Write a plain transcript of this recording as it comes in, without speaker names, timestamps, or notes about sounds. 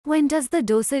When does the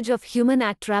dosage of Human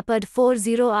Actrapid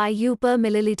 40 IU per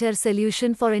milliliter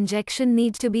solution for injection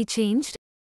need to be changed?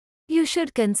 You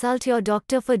should consult your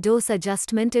doctor for dose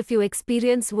adjustment if you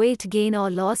experience weight gain or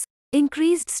loss,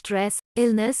 increased stress,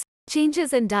 illness,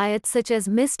 changes in diet such as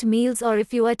missed meals, or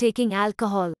if you are taking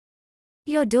alcohol.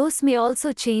 Your dose may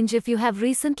also change if you have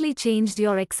recently changed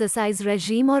your exercise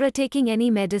regime or are taking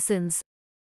any medicines.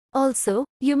 Also,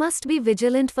 you must be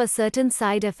vigilant for certain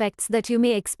side effects that you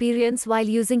may experience while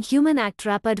using Human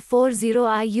Actrapid 40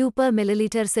 IU per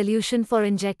milliliter solution for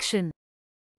injection.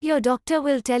 Your doctor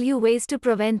will tell you ways to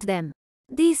prevent them.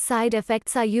 These side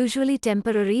effects are usually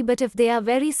temporary, but if they are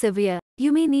very severe,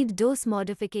 you may need dose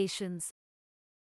modifications.